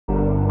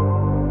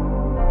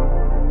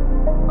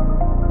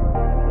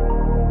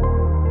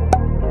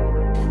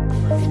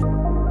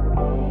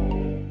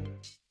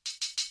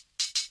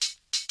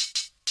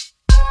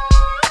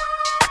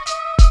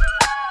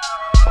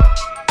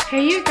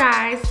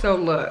So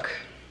look,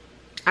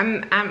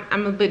 I'm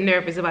a bit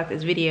nervous about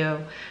this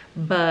video,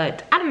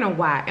 but I don't know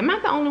why. Am I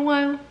the only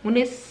one? When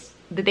it's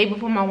the day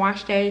before my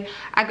wash day,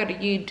 I go to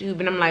YouTube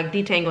and I'm like,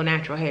 detangle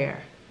natural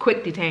hair,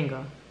 quick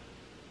detangle.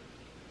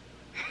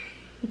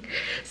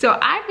 So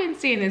I've been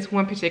seeing this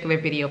one particular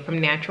video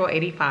from Natural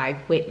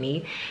 85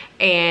 Whitney,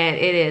 and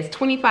it is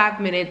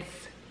 25 minutes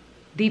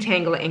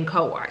detangle and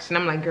co-wash, and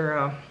I'm like,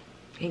 girl,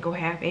 ain't gonna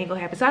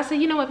happen. So I said,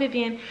 you know what,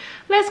 Vivian,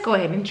 let's go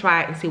ahead and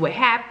try it and see what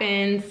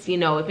happens. You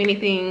know, if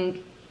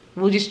anything,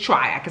 we'll just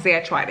try. I can say I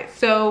tried it.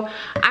 So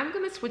I'm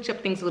gonna switch up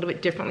things a little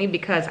bit differently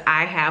because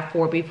I have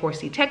 4B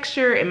 4C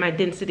texture and my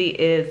density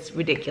is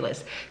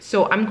ridiculous.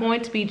 So I'm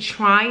going to be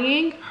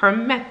trying her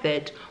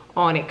method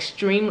on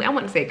extremely, I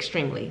wouldn't say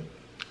extremely,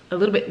 a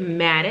little bit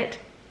matted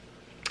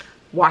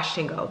wash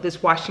and go.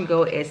 This wash and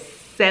go is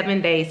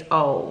 7 days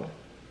old.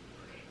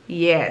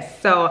 Yes,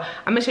 so I'm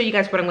gonna show you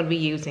guys what I'm gonna be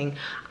using.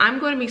 I'm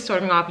going to be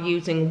starting off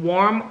using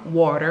warm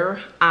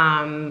water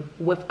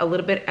with a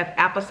little bit of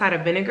apple cider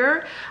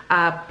vinegar,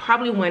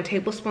 probably 1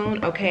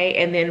 tablespoon, okay?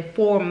 And then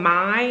for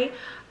my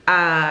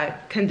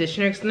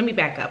conditioner, so let me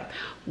back up.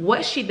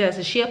 What she does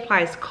is she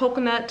applies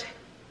coconut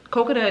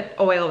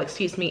oil,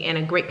 excuse me, and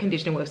a great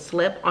conditioner with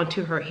slip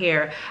onto her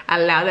hair,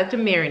 allow that to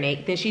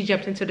marinate. Then she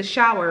jumps into the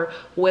shower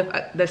with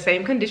the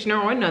same conditioner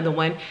or another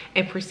one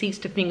and proceeds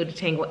to finger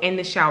detangle in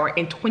the shower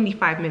in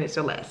 25 minutes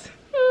or less.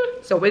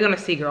 So we're gonna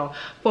see, girl.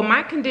 For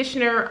my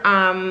conditioner,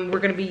 we're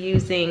gonna be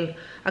using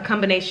a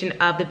combination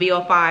of the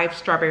VO5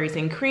 strawberries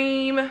and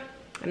cream. I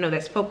know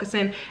that's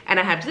focusing. And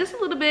I have just a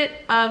little bit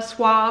of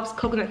Suave's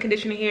coconut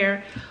conditioner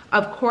here.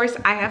 Of course,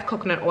 I have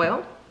coconut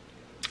oil.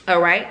 All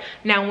right,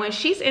 now when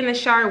she's in the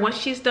shower, once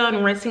she's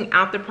done rinsing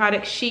out the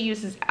product, she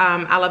uses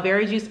aloe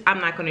vera juice. I'm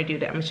not going to do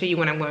that. I'm going to show you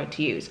what I'm going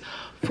to use.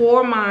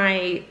 For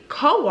my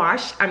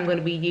co-wash, I'm going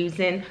to be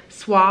using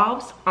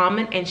Suave's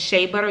almond and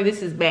shea butter.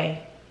 This is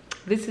bae.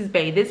 This is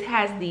bae. This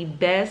has the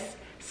best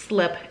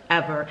slip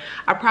ever.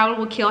 I probably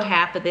will kill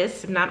half of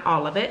this, if not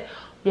all of it.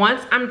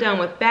 Once I'm done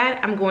with that,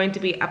 I'm going to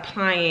be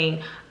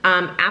applying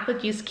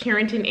Aphogee's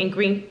Keratin and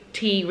green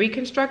tea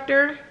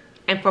reconstructor.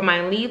 And for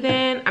my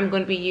leave-in, I'm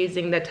going to be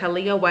using the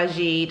Talia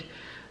Wajid,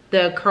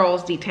 the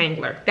Curls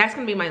Detangler. That's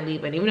going to be my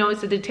leave-in. Even though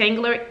it's a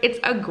detangler, it's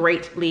a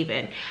great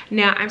leave-in.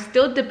 Now, I'm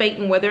still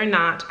debating whether or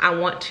not I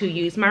want to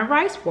use my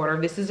rice water.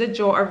 This is a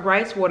jar of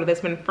rice water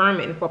that's been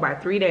fermenting for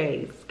about 3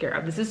 days.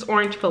 Girl, this is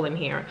orange filling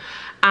here.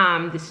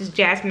 This is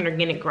jasmine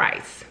organic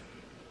rice.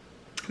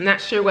 I'm not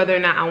sure whether or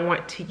not I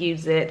want to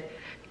use it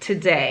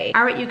today.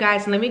 All right, you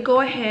guys, let me go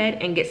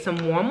ahead and get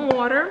some warm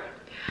water.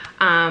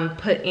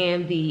 Put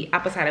in the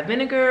apple cider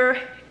vinegar,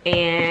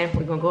 and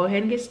we're gonna go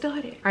ahead and get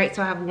started. All right,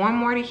 so I have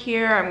warm water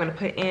here. I'm gonna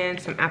put in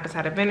some apple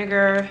cider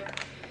vinegar.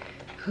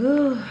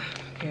 Whew.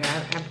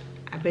 Yeah,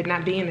 I better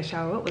not be in the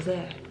shower. What was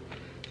that?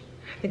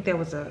 I think that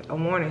was a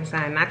warning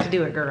sign not to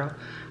do it, girl.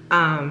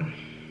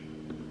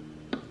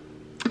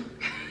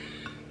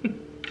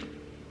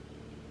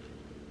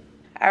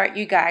 All right,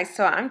 you guys,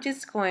 so I'm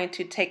just going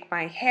to take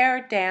my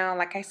hair down.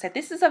 Like I said,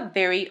 this is a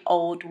very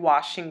old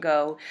wash and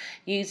go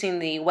using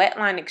the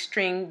Wetline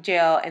Extreme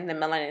Gel and the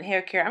Melanin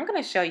Hair Care. I'm going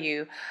to show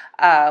you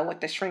what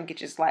the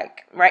shrinkage is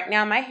like. Right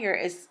now, my hair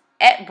is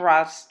at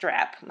bra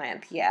strap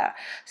length, yeah.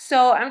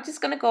 So I'm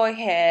just going to go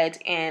ahead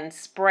and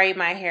spray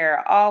my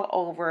hair all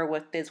over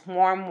with this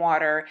warm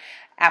water,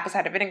 apple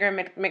cider vinegar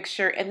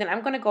mixture, and then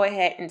I'm going to go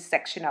ahead and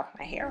section off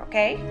my hair,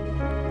 okay?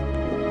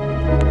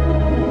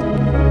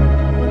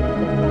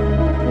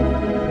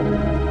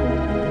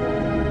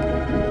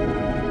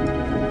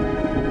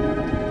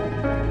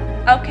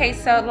 Okay,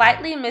 so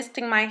lightly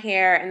misting my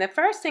hair, and the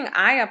first thing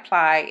I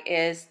apply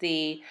is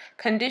the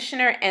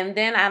conditioner, and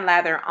then I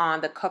lather on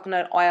the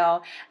coconut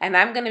oil. And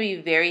I'm going to be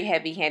very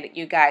heavy-handed,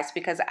 you guys,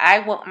 because I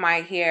want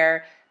my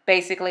hair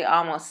basically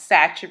almost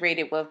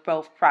saturated with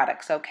both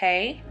products,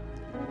 okay?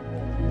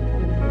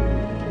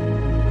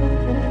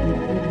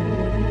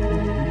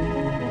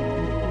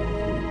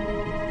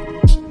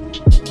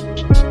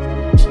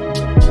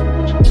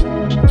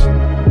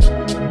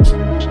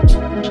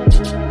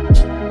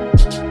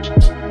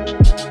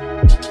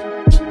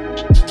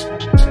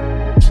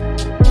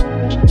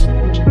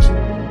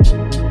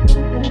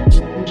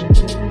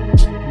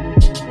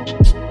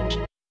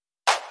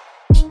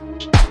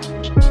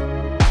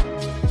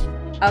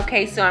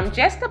 Okay, so I'm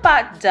just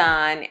about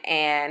done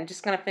and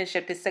just gonna finish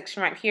up this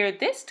section right here.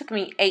 This took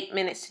me 8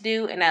 minutes to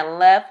do, and I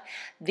left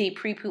the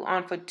pre-poo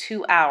on for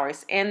 2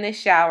 hours. In the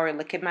shower,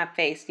 look at my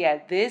face. Yeah,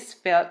 this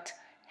felt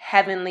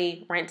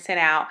heavenly, rinsing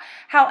out.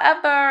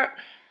 However,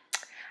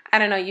 I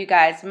don't know, you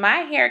guys, my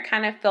hair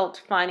kind of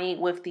felt funny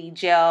with the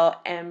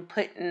gel and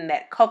putting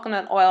that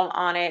coconut oil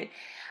on it.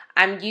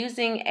 I'm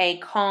using a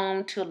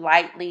comb to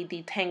lightly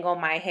detangle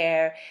my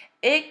hair.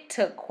 It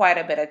took quite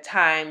a bit of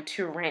time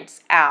to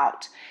rinse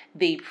out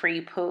the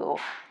pre-poo,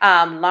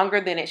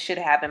 longer than it should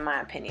have in my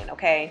opinion,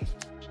 okay?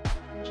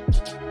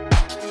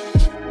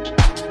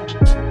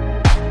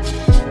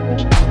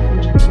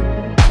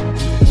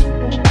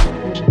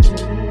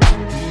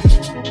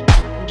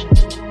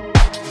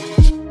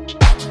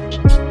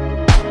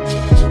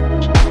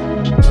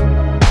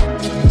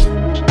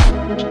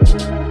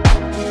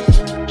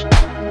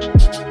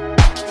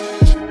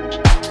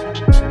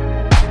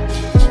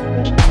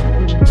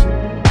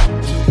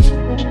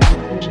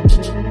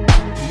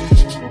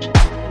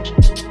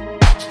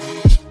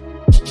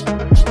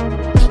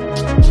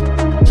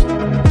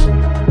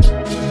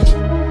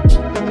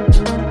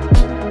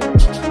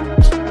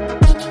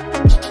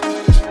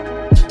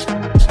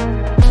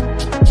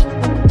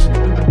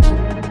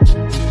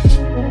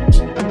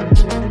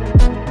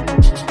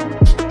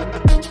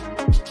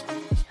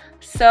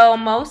 So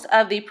most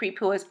of the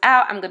pre-poo is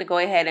out. I'm going to go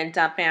ahead and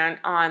dump in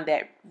on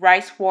that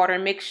rice water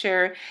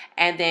mixture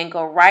and then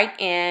go right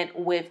in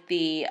with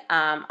the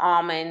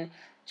almond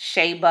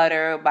shea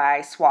butter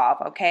by Suave,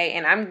 okay?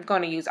 And I'm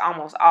going to use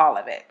almost all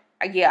of it.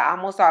 Yeah,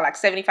 almost all, like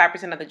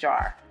 75% of the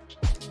jar.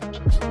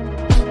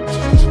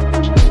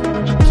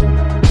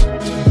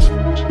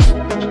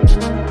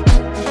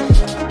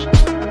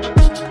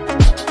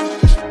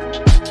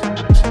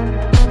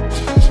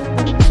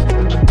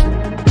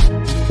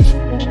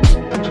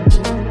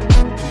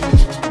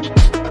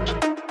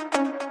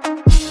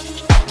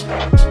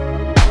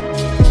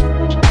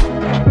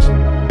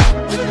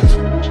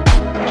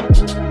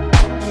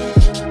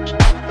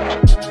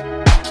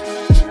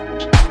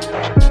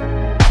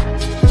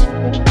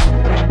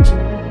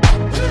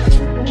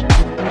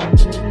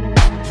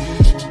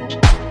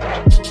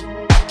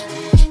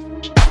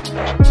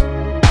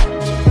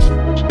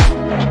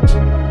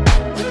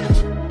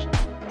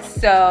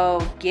 So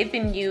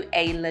giving you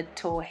a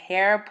little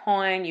hair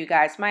point, you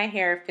guys, my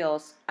hair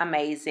feels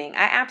amazing.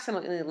 I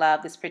absolutely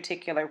love this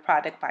particular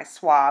product by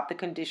Suave, the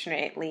conditioner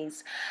at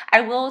least.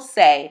 I will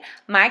say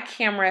my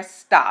camera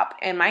stopped,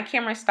 and my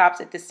camera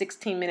stops at the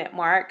 16-minute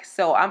mark.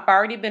 So I've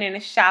already been in a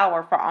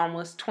shower for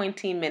almost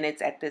 20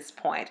 minutes at this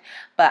point.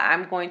 But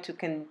I'm going to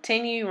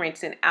continue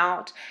rinsing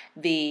out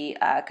the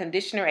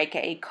conditioner,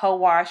 aka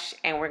co-wash,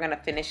 and we're going to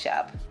finish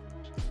up.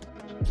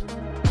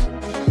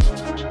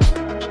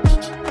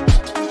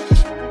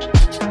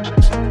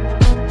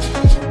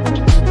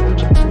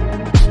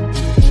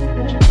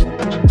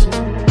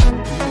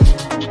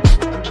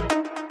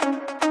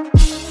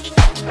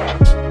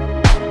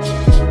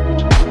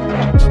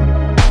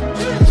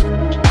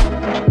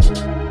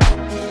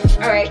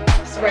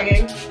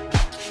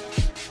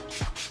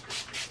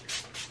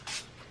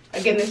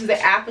 Again, this is the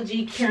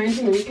Aphogee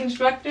Keratin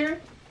Reconstructor.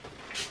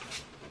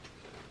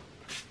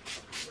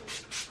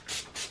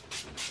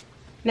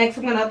 Next,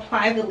 I'm going to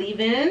apply the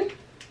leave-in.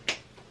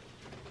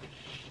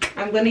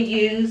 I'm going to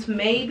use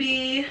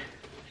maybe,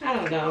 I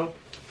don't know.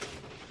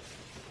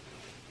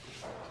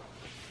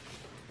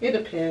 It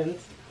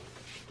depends.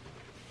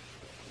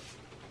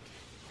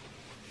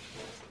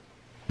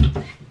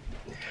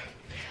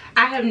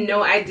 I have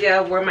no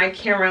idea where my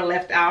camera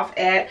left off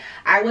at.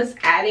 I was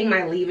adding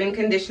my leave-in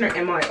conditioner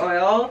and my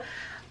oil.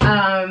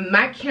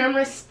 My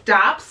camera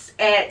stops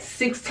at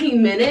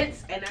 16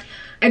 minutes, and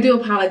I do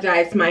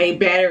apologize. My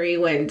battery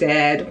went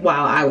dead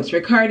while I was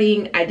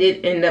recording. I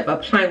did end up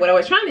applying. What I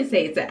was trying to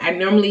say is that I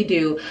normally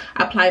do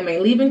apply my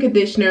leave-in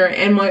conditioner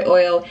and my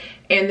oil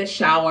in the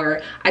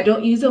shower. I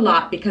don't use a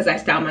lot because I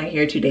style my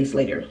hair 2 days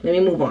later. Let me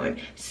move on.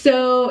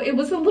 So it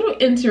was a little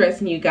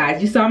interesting, you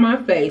guys. You saw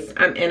my face.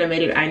 I'm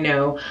animated, I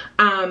know.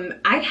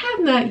 I have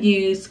not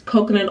used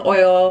coconut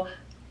oil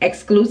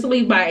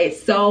exclusively by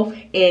itself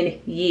in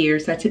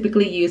years. I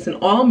typically use an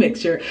oil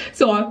mixture.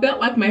 So I felt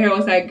like my hair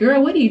was like,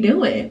 girl, what are you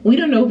doing? We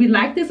don't know if you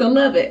like this or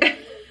love it.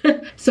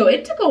 So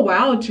it took a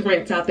while to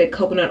rinse out the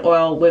coconut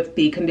oil with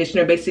the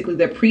conditioner, basically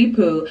the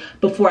pre-poo,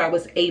 before I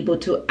was able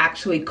to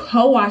actually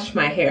co-wash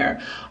my hair.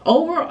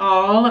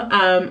 Overall,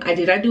 I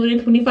did not do it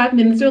in 25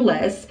 minutes or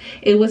less.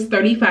 It was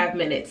 35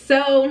 minutes.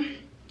 So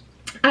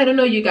I don't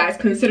know, you guys,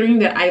 considering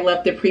that I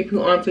left the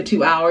pre-poo on for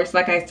 2 hours,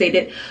 like I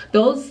stated,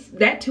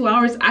 that 2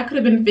 hours, I could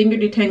have been finger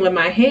detangling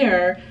my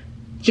hair,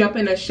 jump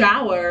in a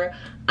shower.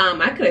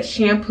 I could have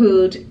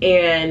shampooed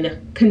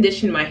and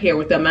conditioned my hair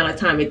with the amount of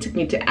time it took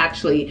me to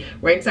actually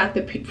rinse out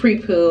the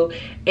pre-poo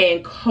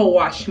and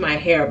co-wash my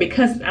hair,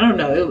 because I don't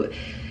know,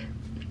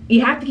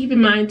 you have to keep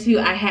in mind too,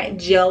 I had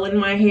gel in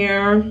my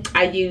hair.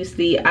 I used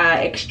the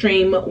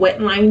extreme wet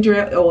line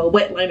gel, or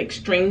wet line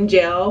extreme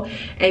gel,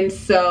 and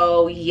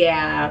so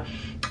yeah,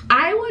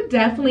 I would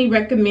definitely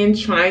recommend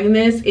trying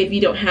this if you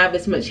don't have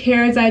as much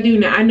hair as I do.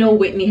 Now, I know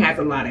Whitney has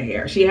a lot of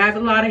hair. She has a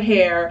lot of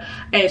hair,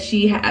 and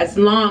she has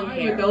long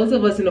hair. For those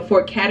of us in the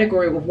 4th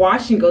category with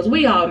washing goes,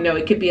 we all know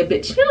it could be a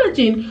bit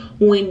challenging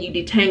when you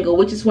detangle,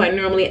 which is why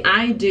normally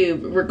I do,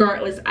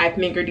 regardless, I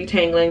finger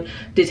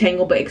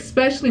detangle, but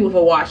especially with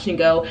a wash and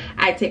go,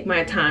 I take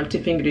my time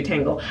to finger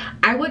detangle.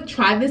 I would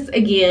try this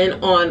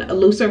again on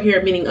looser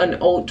hair, meaning an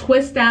old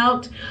twist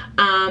out.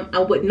 I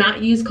would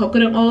not use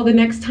coconut oil the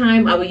next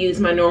time. I would use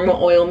my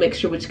normal oil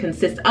mixture, which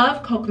consists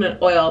of coconut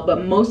oil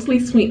but mostly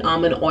sweet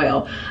almond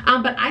oil.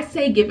 But I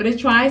say give it a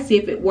try, see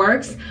if it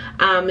works.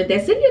 And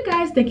that's it, you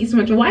guys. Thank you so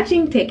much for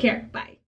watching. Take care. Bye.